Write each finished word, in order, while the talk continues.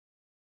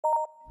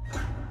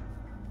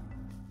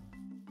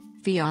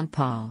Fiann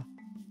Paul.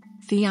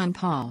 Fiann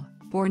Paul,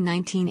 born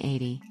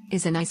 1980,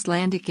 is an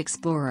Icelandic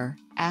explorer,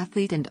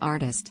 athlete and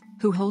artist,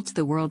 who holds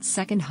the world's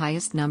second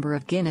highest number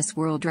of Guinness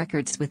World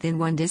Records within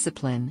one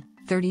discipline,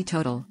 30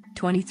 total,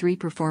 23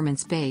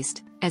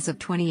 performance-based, as of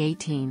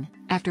 2018,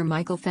 after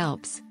Michael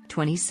Phelps,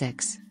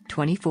 26,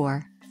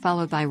 24,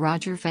 followed by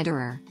Roger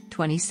Federer,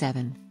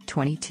 27,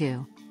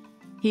 22.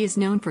 He is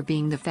known for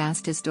being the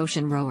fastest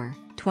ocean rower,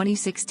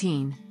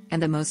 2016,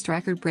 and the most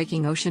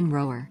record-breaking ocean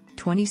rower,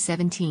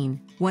 2017,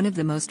 one of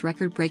the most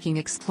record-breaking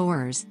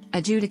explorers,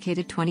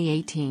 adjudicated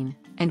 2018,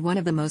 and one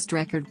of the most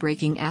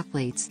record-breaking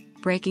athletes,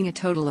 breaking a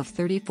total of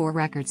 34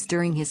 records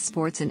during his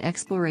sports and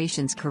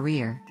explorations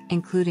career,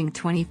 including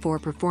 24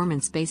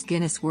 performance-based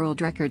Guinness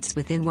World Records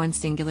within one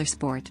singular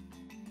sport.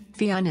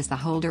 Fiann is the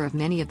holder of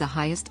many of the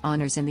highest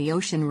honors in the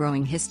ocean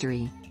rowing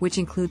history, which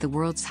include the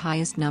world's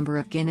highest number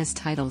of Guinness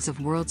titles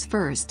of World's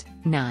First,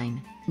 9,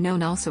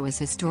 known also as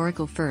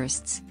historical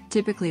firsts,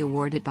 typically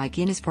awarded by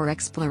Guinness for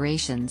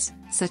explorations,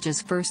 such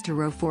as first to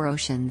row 4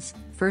 oceans,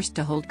 first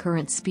to hold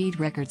current speed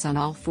records on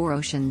all 4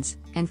 oceans,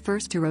 and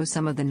first to row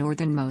some of the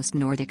northernmost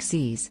Nordic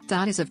seas.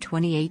 As of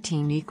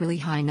 2018, equally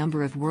high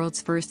number of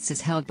world's firsts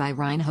is held by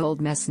Reinhold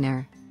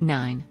Messner,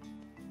 9.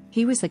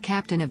 He was the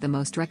captain of the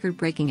most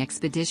record-breaking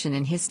expedition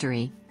in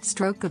history,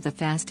 stroke of the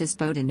fastest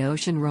boat in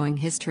ocean rowing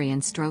history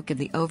and stroke of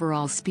the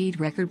overall speed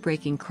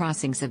record-breaking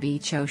crossings of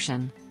each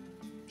ocean.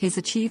 His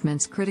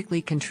achievements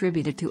critically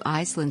contributed to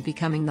Iceland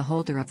becoming the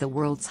holder of the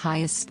world's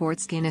highest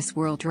sports Guinness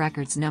World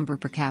Records number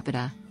per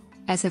capita.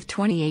 As of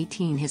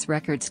 2018, his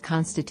records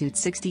constitute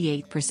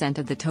 68%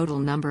 of the total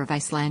number of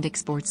Icelandic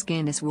sports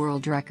Guinness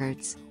World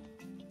Records.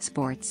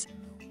 Sports.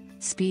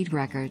 Speed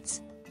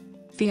records.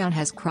 Fiann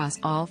has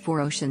crossed all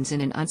 4 oceans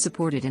in an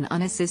unsupported and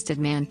unassisted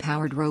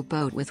man-powered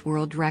rowboat with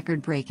world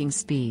record-breaking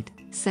speed,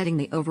 setting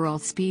the overall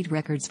speed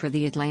records for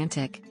the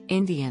Atlantic,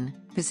 Indian,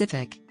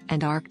 Pacific,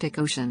 and Arctic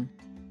Ocean.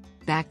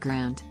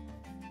 Background.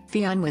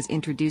 Fiann was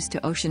introduced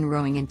to ocean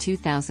rowing in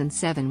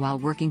 2007 while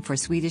working for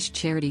Swedish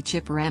charity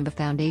Chipperamba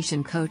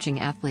Foundation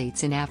coaching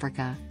athletes in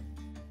Africa.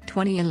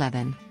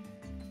 2011.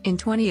 In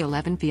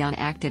 2011, Fiann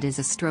acted as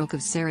a stroke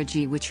of Sarah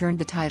G, which earned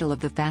the title of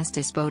the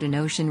fastest boat in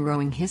ocean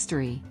rowing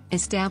history,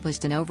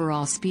 established an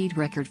overall speed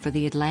record for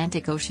the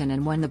Atlantic Ocean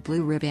and won the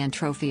Blue Ribbon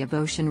Trophy of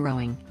ocean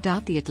rowing.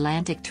 The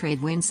Atlantic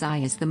Trade Winds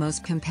is the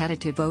most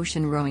competitive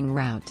ocean rowing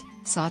route,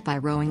 sought by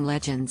rowing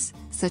legends,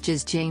 such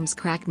as James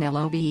Cracknell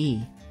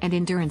OBE, and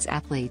endurance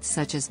athletes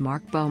such as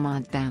Mark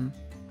Beaumont Bem.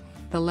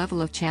 The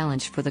level of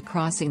challenge for the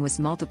crossing was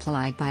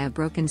multiplied by a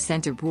broken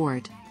center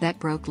board, that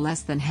broke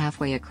less than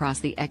halfway across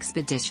the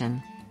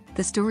expedition.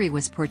 The story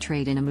was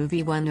portrayed in a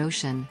movie One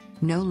Ocean,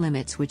 No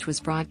Limits, which was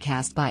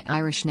broadcast by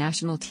Irish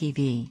National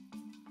TV.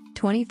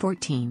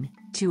 2014,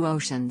 2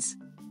 Oceans.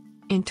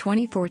 In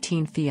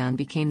 2014, Fiann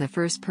became the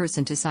first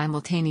person to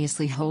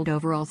simultaneously hold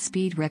overall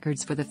speed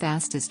records for the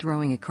fastest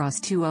rowing across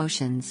 2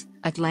 oceans,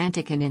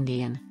 Atlantic and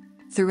Indian.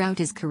 Throughout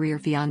his career,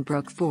 Fiann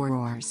broke 4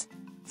 oars.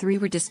 3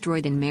 were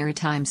destroyed in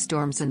maritime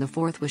storms and the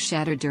 4th was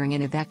shattered during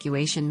an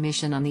evacuation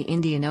mission on the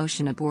Indian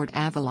Ocean aboard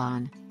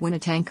Avalon, when a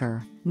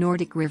tanker,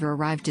 Nordic River,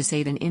 arrived to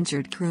save an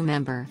injured crew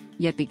member,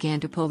 yet began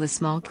to pull the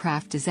small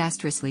craft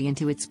disastrously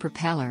into its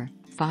propeller,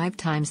 5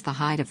 times the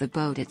height of the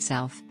boat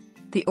itself.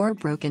 The oar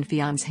broke in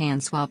Fiann's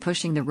hands while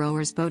pushing the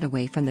rower's boat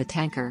away from the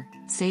tanker,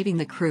 saving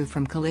the crew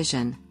from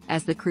collision,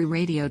 as the crew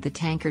radioed the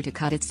tanker to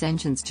cut its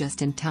engines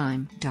just in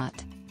time.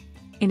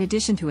 In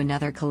addition to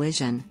another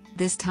collision,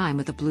 this time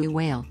with a blue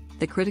whale,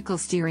 the critical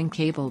steering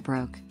cable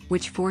broke,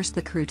 which forced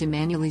the crew to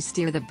manually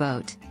steer the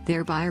boat,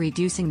 thereby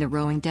reducing the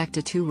rowing deck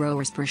to 2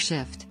 rowers per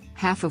shift,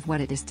 half of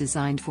what it is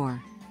designed for.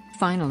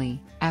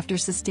 Finally, after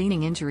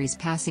sustaining injuries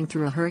passing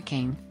through a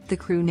hurricane, the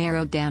crew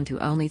narrowed down to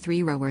only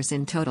 3 rowers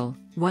in total,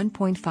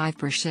 1.5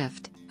 per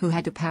shift, who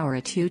had to power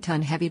a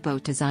 2-ton heavy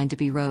boat designed to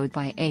be rowed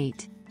by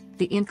 8.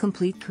 The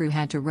incomplete crew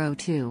had to row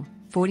 2,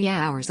 40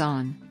 hours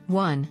on,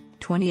 1,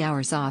 20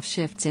 hours off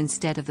shifts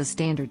instead of the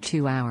standard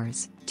 2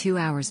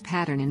 hours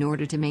pattern in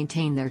order to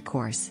maintain their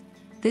course.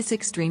 This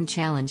extreme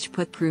challenge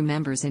put crew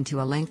members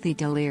into a lengthy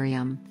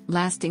delirium,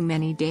 lasting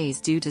many days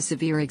due to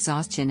severe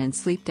exhaustion and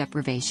sleep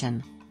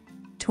deprivation.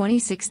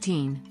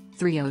 2016,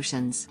 3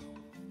 Oceans.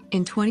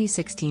 In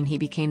 2016, he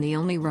became the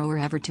only rower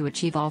ever to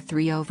achieve all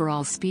 3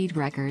 overall speed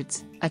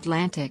records,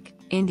 Atlantic,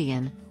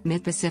 Indian,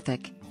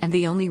 Mid-Pacific, and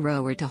the only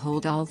rower to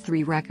hold all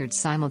 3 records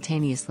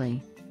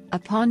simultaneously.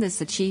 Upon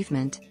this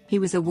achievement, he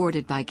was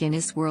awarded by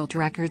Guinness World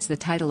Records the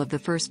title of the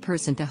first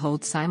person to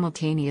hold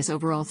simultaneous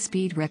overall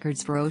speed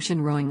records for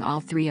ocean rowing all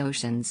 3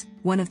 oceans,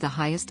 one of the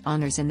highest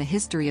honors in the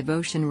history of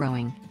ocean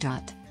rowing.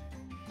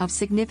 Of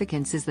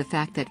significance is the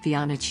fact that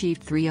Fiann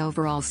achieved 3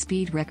 overall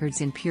speed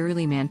records in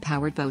purely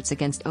man-powered boats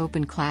against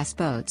open-class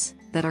boats,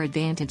 that are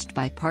advantaged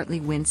by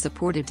partly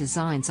wind-supported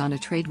designs on a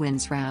trade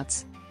winds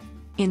routes.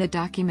 In a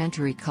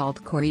documentary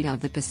called Corrida of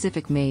the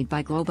Pacific made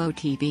by Globo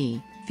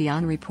TV,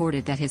 Fiann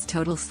reported that his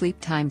total sleep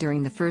time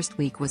during the first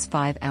week was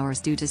 5 hours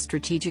due to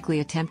strategically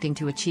attempting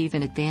to achieve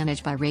an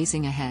advantage by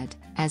racing ahead,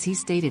 as he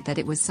stated that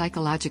it was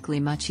psychologically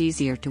much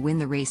easier to win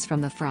the race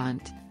from the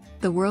front.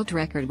 The world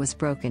record was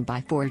broken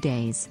by 4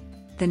 days.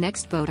 The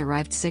next boat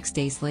arrived 6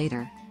 days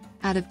later.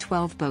 Out of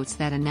 12 boats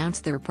that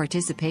announced their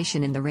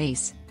participation in the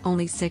race,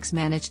 only 6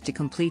 managed to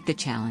complete the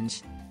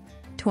challenge.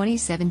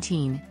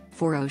 2017,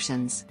 4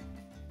 Oceans.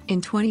 In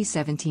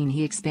 2017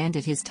 he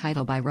expanded his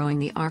title by rowing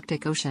the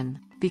Arctic Ocean,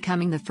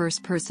 becoming the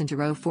first person to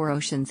row 4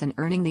 oceans and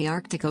earning the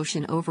Arctic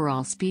Ocean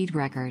overall speed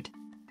record.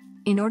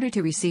 In order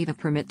to receive a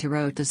permit to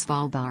row to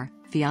Svalbard,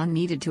 Fiann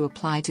needed to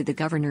apply to the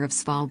governor of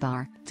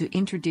Svalbard to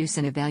introduce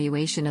an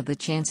evaluation of the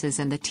chances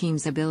and the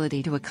team's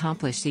ability to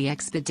accomplish the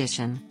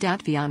expedition.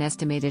 Fiann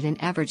estimated an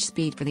average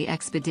speed for the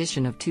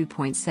expedition of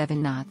 2.7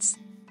 knots.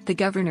 The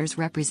governor's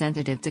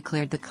representative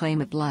declared the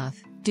claim a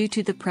bluff, due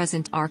to the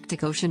present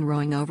Arctic Ocean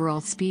rowing overall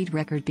speed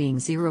record being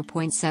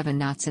 0.7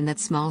 knots and that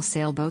small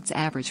sailboats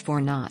average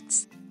 4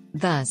 knots.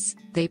 Thus,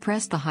 they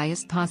pressed the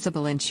highest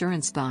possible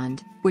insurance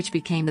bond, which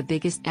became the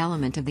biggest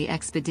element of the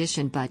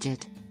expedition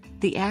budget.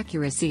 The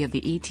accuracy of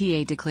the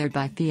ETA declared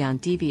by Fiann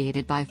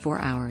deviated by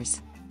 4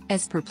 hours.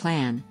 As per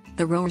plan,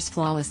 the rowers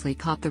flawlessly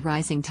caught the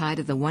rising tide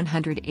of the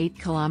 108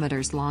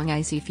 km long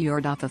icy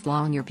fjord off of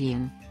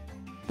Longyearbyen.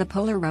 The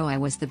Polar Row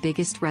was the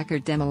biggest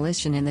record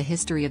demolition in the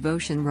history of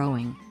ocean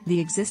rowing. The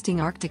existing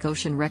Arctic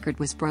Ocean record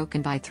was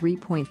broken by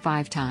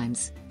 3.5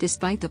 times,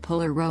 despite the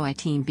Polar Row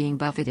team being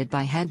buffeted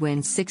by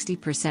headwinds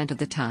 60% of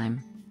the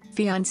time.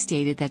 Fiann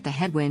stated that the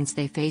headwinds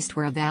they faced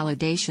were a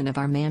validation of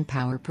our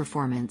manpower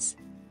performance.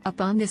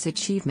 Upon this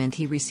achievement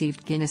he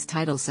received Guinness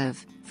titles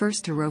of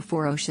first to row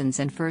 4 oceans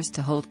and first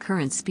to hold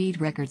current speed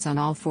records on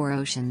all 4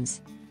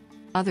 oceans.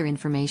 Other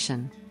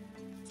information.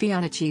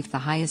 Fiann achieved the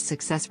highest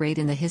success rate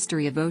in the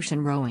history of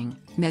ocean rowing,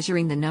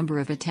 measuring the number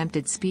of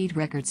attempted speed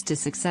records to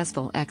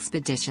successful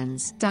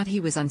expeditions. He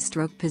was on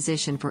stroke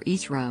position for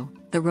each row,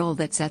 the role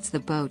that sets the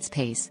boat's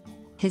pace.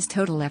 His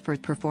total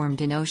effort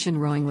performed in ocean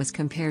rowing was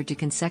compared to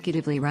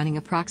consecutively running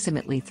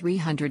approximately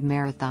 300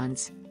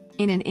 marathons.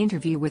 In an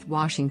interview with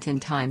Washington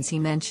Times he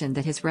mentioned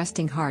that his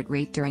resting heart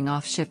rate during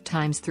off-shift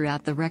times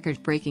throughout the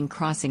record-breaking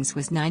crossings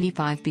was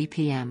 95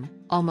 bpm,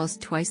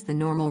 almost twice the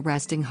normal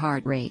resting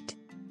heart rate.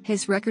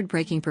 His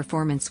record-breaking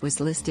performance was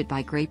listed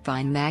by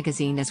Grapevine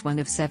magazine as one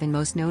of 7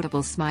 most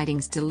notable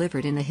smitings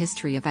delivered in the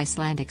history of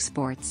Icelandic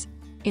sports.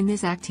 In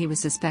this act he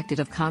was suspected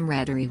of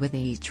camaraderie with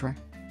Eitra.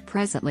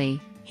 Presently,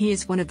 he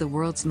is one of the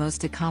world's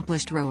most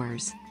accomplished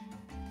rowers.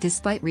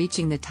 Despite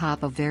reaching the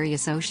top of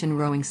various ocean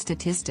rowing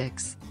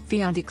statistics,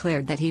 Fiann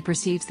declared that he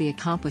perceives the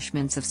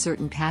accomplishments of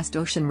certain past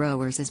ocean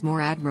rowers as more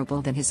admirable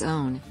than his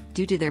own,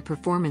 due to their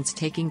performance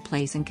taking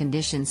place in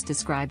conditions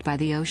described by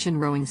the Ocean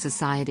Rowing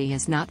Society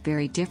as not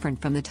very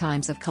different from the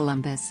times of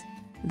Columbus.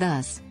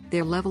 Thus,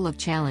 their level of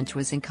challenge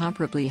was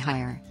incomparably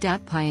higher.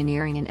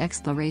 Pioneering in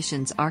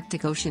exploration's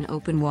Arctic Ocean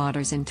open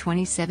waters in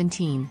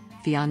 2017,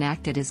 Fiann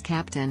acted as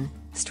captain,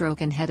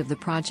 stroke and head of the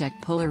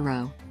project Polar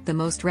Row, the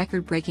most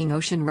record-breaking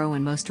ocean row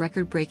and most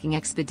record-breaking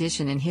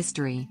expedition in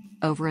history,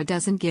 over a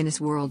dozen Guinness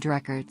World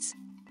Records.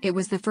 It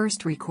was the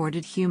first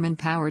recorded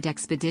human-powered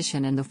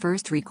expedition and the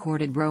first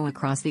recorded row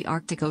across the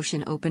Arctic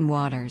Ocean open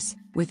waters,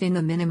 within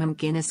the minimum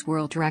Guinness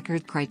World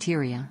Record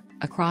criteria,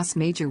 across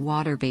major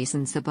water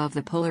basins above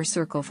the polar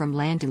circle from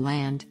land to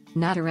land,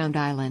 not around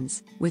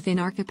islands, within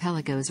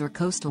archipelagos or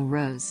coastal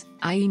rows,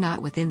 i.e.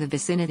 not within the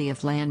vicinity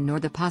of land nor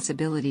the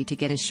possibility to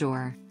get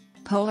ashore.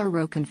 Polar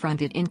Row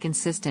confronted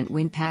inconsistent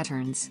wind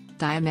patterns,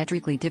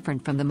 diametrically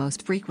different from the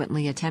most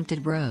frequently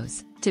attempted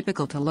rows,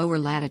 typical to lower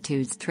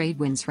latitudes trade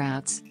winds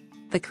routes.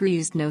 The crew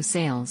used no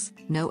sails,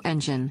 no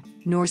engine,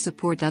 nor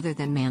support other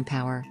than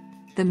manpower.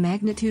 The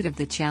magnitude of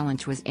the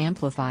challenge was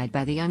amplified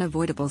by the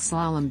unavoidable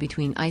slalom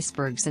between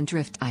icebergs and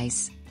drift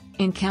ice.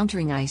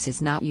 Encountering ice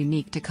is not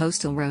unique to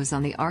coastal rows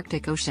on the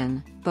Arctic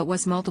Ocean, but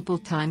was multiple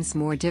times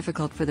more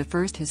difficult for the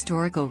first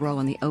historical row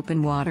on the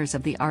open waters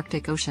of the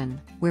Arctic Ocean,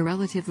 where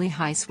relatively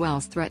high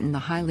swells threaten the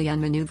highly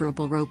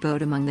unmaneuverable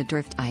rowboat among the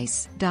drift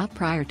ice.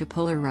 Prior to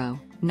Polar Row,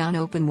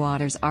 non-open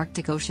waters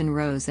Arctic Ocean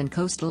rows and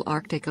coastal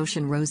Arctic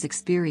Ocean rows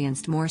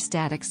experienced more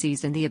static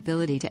seas and the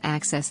ability to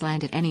access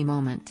land at any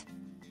moment.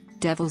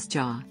 Devil's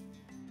Jaw.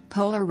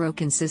 Polar Row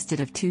consisted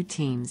of 2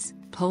 teams,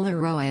 Polar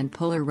Row and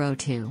Polar Row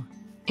 2.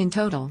 In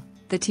total,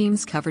 the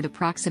teams covered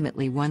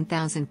approximately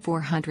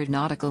 1,400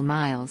 nautical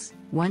miles,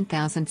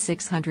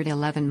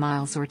 1,611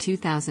 miles or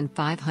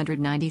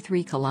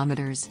 2,593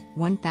 kilometers,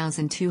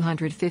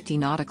 1,250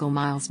 nautical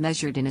miles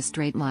measured in a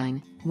straight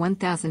line,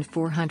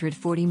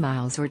 1,440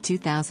 miles or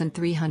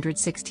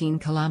 2,316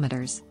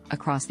 kilometers,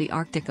 across the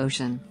Arctic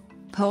Ocean.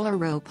 Polar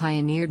Row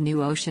pioneered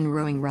new ocean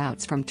rowing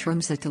routes from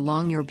Tromsø to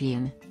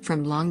Longyearbyen,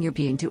 from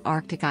Longyearbyen to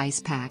Arctic Ice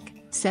Pack,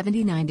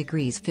 79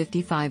 degrees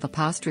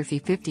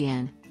 55'50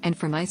 N, and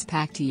from Ice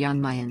Pack to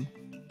Jan Mayen.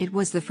 It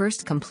was the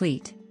first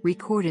complete,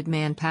 recorded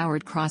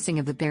man-powered crossing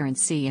of the Barents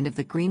Sea and of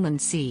the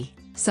Greenland Sea,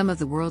 some of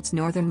the world's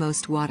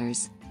northernmost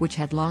waters, which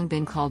had long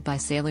been called by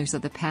sailors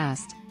of the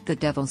past, the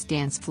Devil's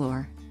Dance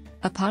Floor.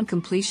 Upon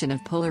completion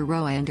of Polar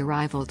Row and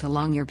arrival to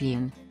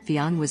Longyearbyen,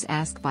 Fiann was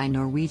asked by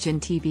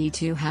Norwegian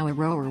TV2 how a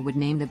rower would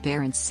name the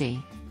Barents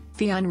Sea.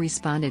 Fiann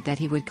responded that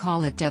he would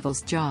call it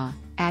Devil's Jaw,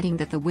 adding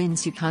that the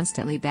winds you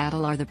constantly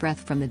battle are the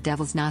breath from the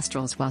devil's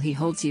nostrils while he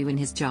holds you in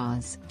his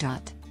jaws.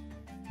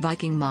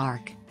 Viking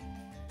Mark.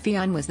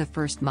 Fiann was the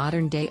first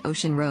modern-day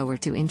ocean rower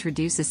to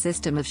introduce a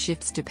system of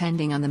shifts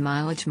depending on the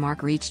mileage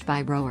mark reached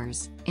by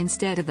rowers,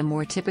 instead of the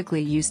more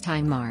typically used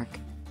time mark.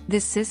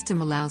 This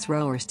system allows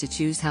rowers to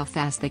choose how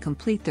fast they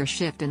complete their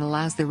shift and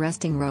allows the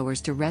resting rowers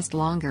to rest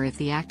longer if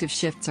the active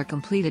shifts are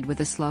completed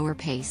with a slower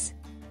pace.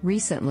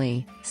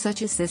 Recently,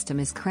 such a system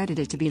is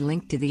credited to be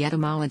linked to the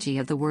etymology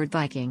of the word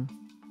Viking.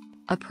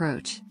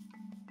 Approach.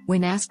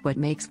 When asked what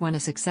makes one a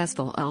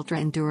successful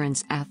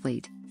ultra-endurance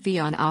athlete,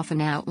 Fiann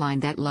often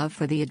outlined that love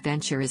for the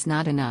adventure is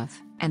not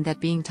enough, and that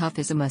being tough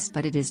is a must,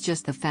 but it is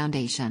just the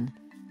foundation.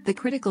 The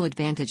critical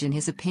advantage in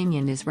his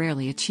opinion is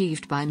rarely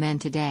achieved by men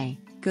today: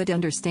 good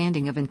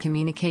understanding of and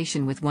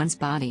communication with one's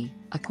body,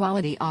 a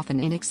quality often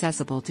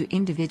inaccessible to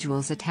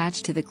individuals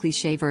attached to the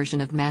cliché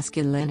version of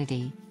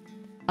masculinity.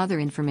 Other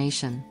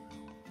information.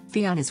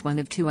 Fiann is one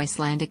of 2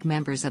 Icelandic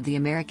members of the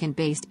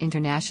American-based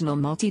International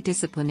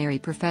Multidisciplinary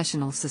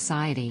Professional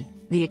Society,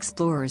 the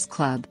Explorers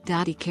Club.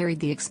 He carried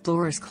the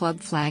Explorers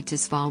Club flag to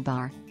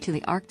Svalbard, to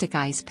the Arctic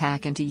ice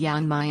pack and to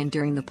Jan Mayen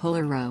during the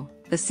Polar Row,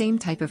 the same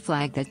type of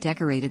flag that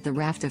decorated the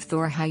raft of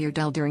Thor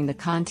Heyerdahl during the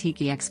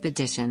Kon-Tiki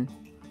expedition.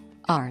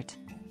 Art.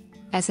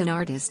 As an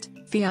artist,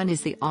 Fiann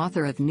is the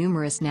author of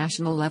numerous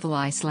national-level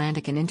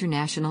Icelandic and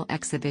international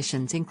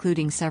exhibitions,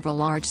 including several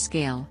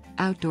large-scale,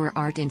 outdoor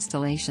art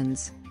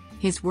installations.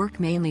 His work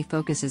mainly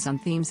focuses on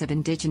themes of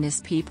indigenous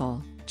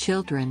people,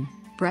 children,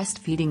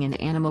 breastfeeding and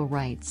animal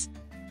rights.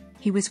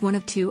 He was one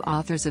of 2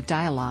 authors of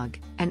Dialogue,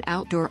 an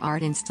outdoor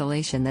art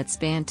installation that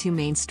spanned 2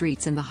 main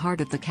streets in the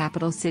heart of the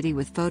capital city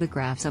with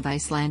photographs of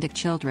Icelandic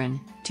children,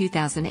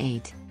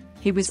 2008.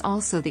 He was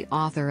also the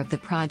author of the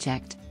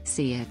project,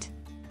 See It,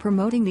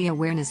 promoting the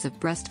awareness of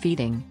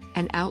breastfeeding,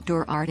 an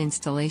outdoor art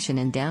installation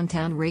in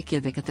downtown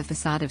Reykjavik at the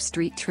facade of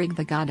Street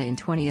Tryggvagata in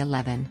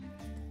 2011.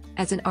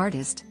 As an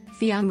artist,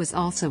 Fiann was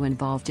also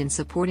involved in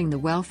supporting the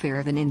welfare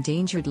of an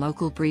endangered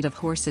local breed of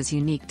horses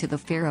unique to the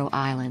Faroe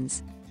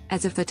Islands.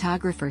 As a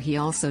photographer, he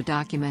also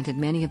documented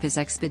many of his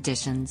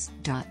expeditions.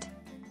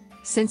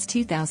 Since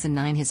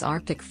 2009, his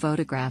Arctic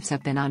photographs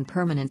have been on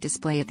permanent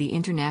display at the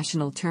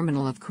International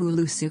Terminal of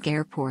Kulusuk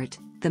Airport,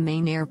 the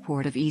main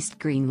airport of East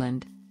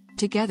Greenland.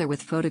 Together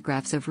with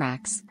photographs of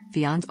wrecks,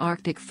 Fiann's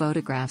Arctic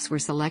photographs were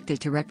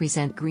selected to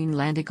represent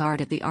Greenlandic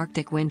art at the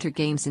Arctic Winter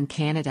Games in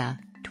Canada,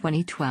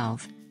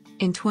 2012.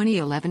 In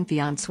 2011,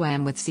 Fiann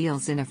swam with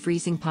seals in a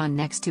freezing pond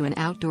next to an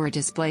outdoor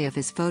display of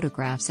his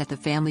photographs at the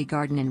family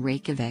garden in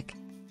Reykjavik.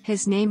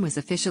 His name was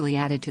officially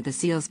added to the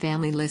seals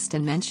family list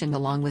and mentioned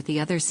along with the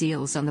other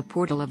seals on the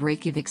portal of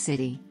Reykjavik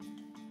City.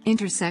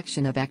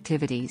 Intersection of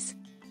activities.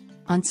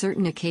 On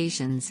certain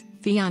occasions,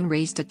 Fiann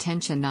raised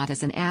attention not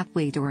as an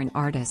athlete or an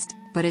artist,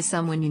 but as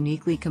someone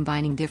uniquely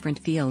combining different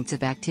fields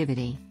of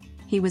activity.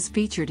 He was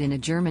featured in a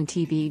German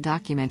TV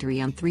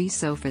documentary on 3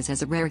 sofas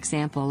as a rare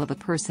example of a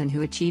person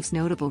who achieves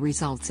notable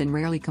results in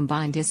rarely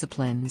combined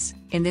disciplines,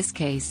 in this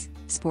case,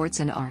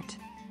 sports and art.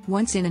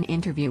 Once in an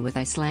interview with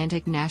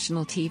Icelandic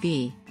national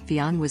TV,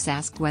 Fiann was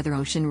asked whether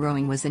ocean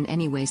rowing was in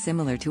any way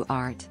similar to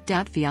art.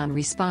 Fiann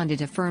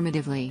responded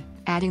affirmatively,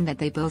 adding that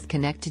they both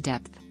connect to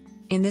depth.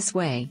 In this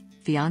way,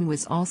 Fiann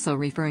was also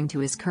referring to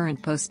his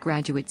current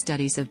postgraduate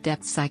studies of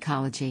depth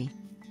psychology.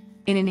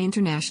 In an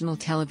international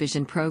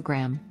television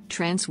program,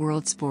 Trans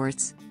World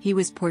Sports, he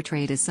was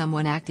portrayed as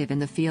someone active in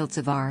the fields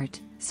of art,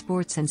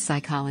 sports and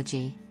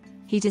psychology.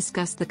 He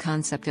discussed the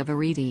concept of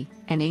arete,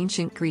 an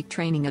ancient Greek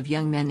training of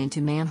young men into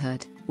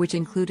manhood, which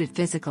included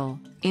physical,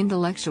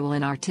 intellectual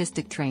and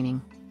artistic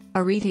training.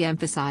 Arete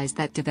emphasized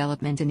that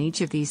development in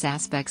each of these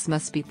aspects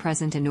must be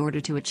present in order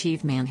to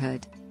achieve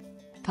manhood.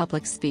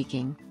 Public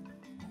speaking.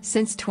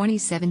 Since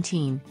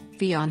 2017,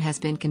 Fiann has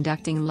been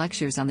conducting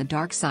lectures on the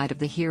dark side of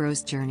the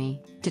hero's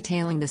journey,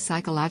 detailing the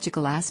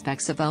psychological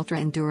aspects of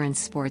ultra-endurance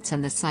sports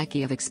and the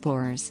psyche of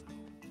explorers.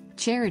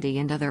 Charity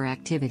and other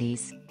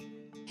activities.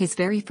 His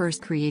very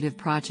first creative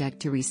project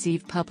to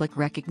receive public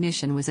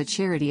recognition was a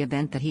charity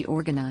event that he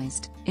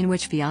organized, in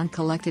which Fiann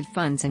collected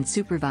funds and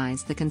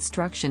supervised the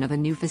construction of a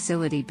new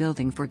facility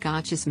building for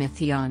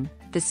Gatjasmithjan,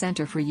 the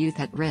Center for Youth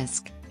at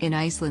Risk, in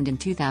Iceland in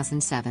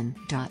 2007.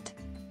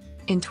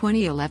 In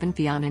 2011,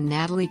 Fiann and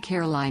Natalie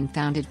Caroline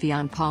founded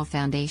Fiann Paul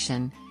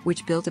Foundation,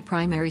 which built a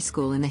primary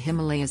school in the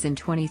Himalayas in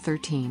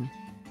 2013.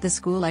 The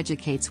school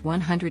educates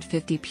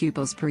 150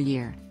 pupils per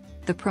year.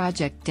 The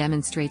project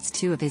demonstrates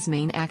 2 of his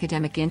main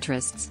academic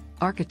interests,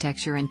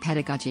 architecture and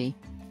pedagogy.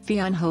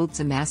 Fiann holds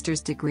a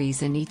master's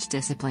degrees in each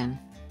discipline.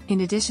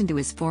 In addition to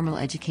his formal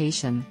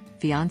education,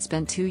 Fiann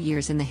spent 2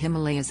 years in the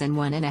Himalayas and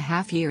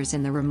 1.5 years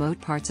in the remote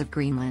parts of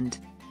Greenland.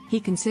 He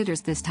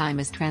considers this time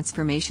as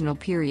transformational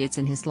periods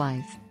in his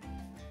life.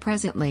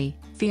 Presently,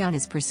 Fiann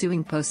is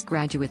pursuing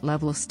postgraduate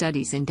level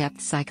studies in depth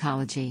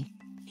psychology.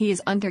 He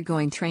is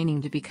undergoing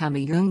training to become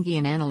a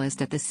Jungian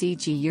analyst at the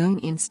C.G. Jung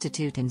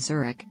Institute in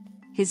Zurich.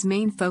 His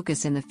main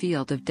focus in the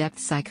field of depth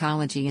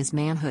psychology is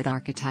manhood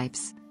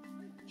archetypes.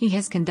 He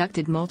has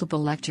conducted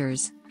multiple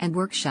lectures and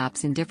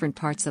workshops in different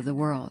parts of the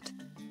world.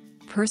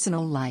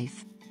 Personal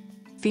life.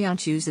 Fiann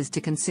chooses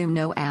to consume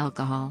no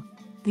alcohol.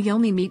 The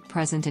only meat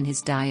present in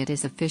his diet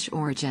is of fish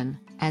origin,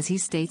 as he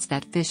states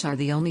that fish are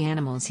the only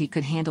animals he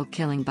could handle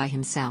killing by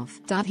himself.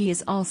 He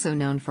is also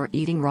known for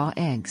eating raw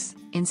eggs,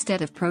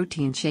 instead of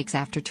protein shakes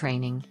after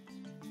training.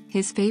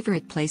 His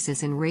favorite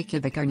places in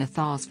Reykjavik are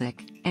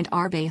Nathalsvik and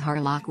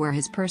Harlock, where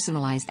his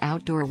personalized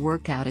outdoor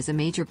workout is a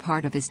major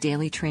part of his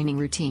daily training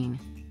routine.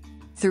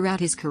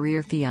 Throughout his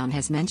career, Fiann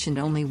has mentioned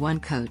only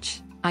one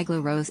coach,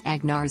 Igla Rose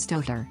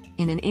Agnarsdóttir,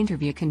 in an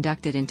interview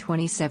conducted in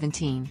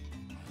 2017.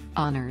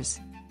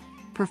 Honors.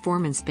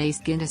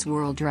 Performance-based Guinness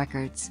World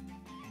Records.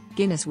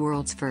 Guinness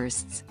World's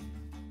Firsts.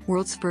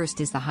 World's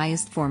First is the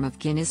highest form of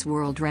Guinness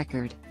World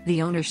Record.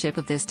 The ownership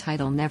of this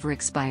title never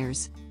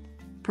expires.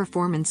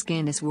 Performance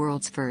Guinness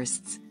World's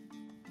Firsts.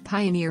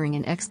 Pioneering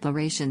and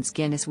Explorations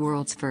Guinness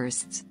World's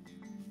Firsts.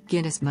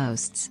 Guinness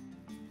Mosts.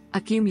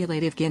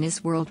 Accumulative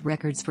Guinness World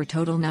Records for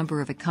total number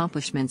of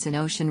accomplishments in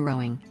ocean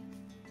rowing.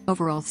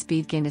 Overall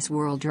speed Guinness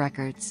World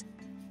Records.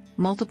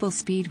 Multiple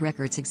speed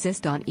records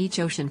exist on each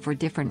ocean for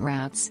different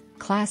routes,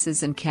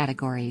 classes and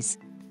categories.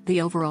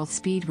 The overall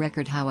speed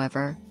record,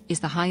 however, is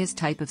the highest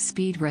type of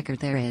speed record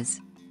there is.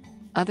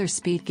 Other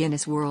speed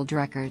Guinness World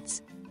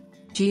Records.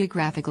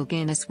 Geographical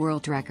Guinness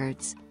World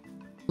Records.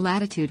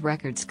 Latitude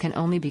records can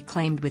only be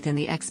claimed within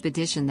the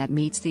expedition that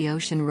meets the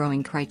ocean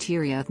rowing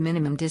criteria of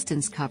minimum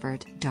distance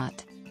covered.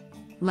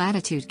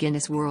 Latitude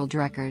Guinness World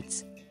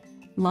Records.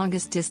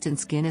 Longest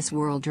distance Guinness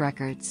World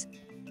Records.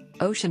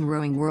 Ocean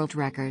rowing world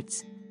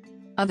records.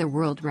 Other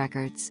world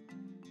records.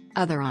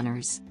 Other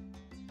honors.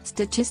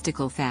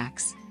 Statistical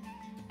facts.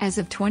 As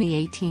of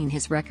 2018,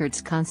 his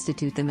records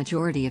constitute the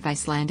majority of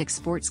Icelandic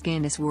sports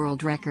Guinness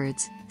World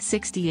Records,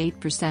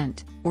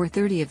 68%, or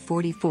 30 of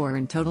 44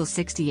 in total.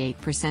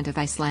 68% of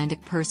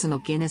Icelandic personal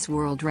Guinness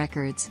World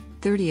Records,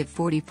 30 of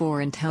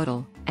 44 in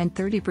total, and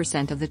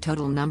 30% of the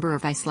total number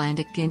of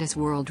Icelandic Guinness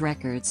World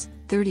Records,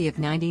 30 of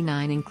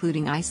 99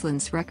 including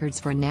Iceland's records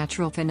for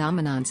natural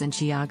phenomenons and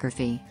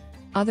geography.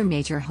 Other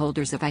major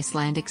holders of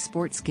Icelandic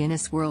sports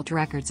Guinness World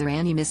Records are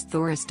Animist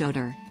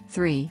Thorisdóttir,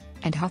 3,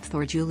 and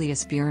Hafþór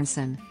Julius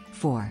Björnsson,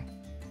 4.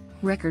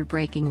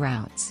 Record-breaking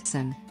routes,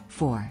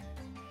 4.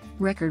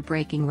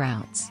 Record-breaking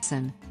routes,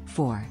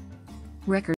 4. Record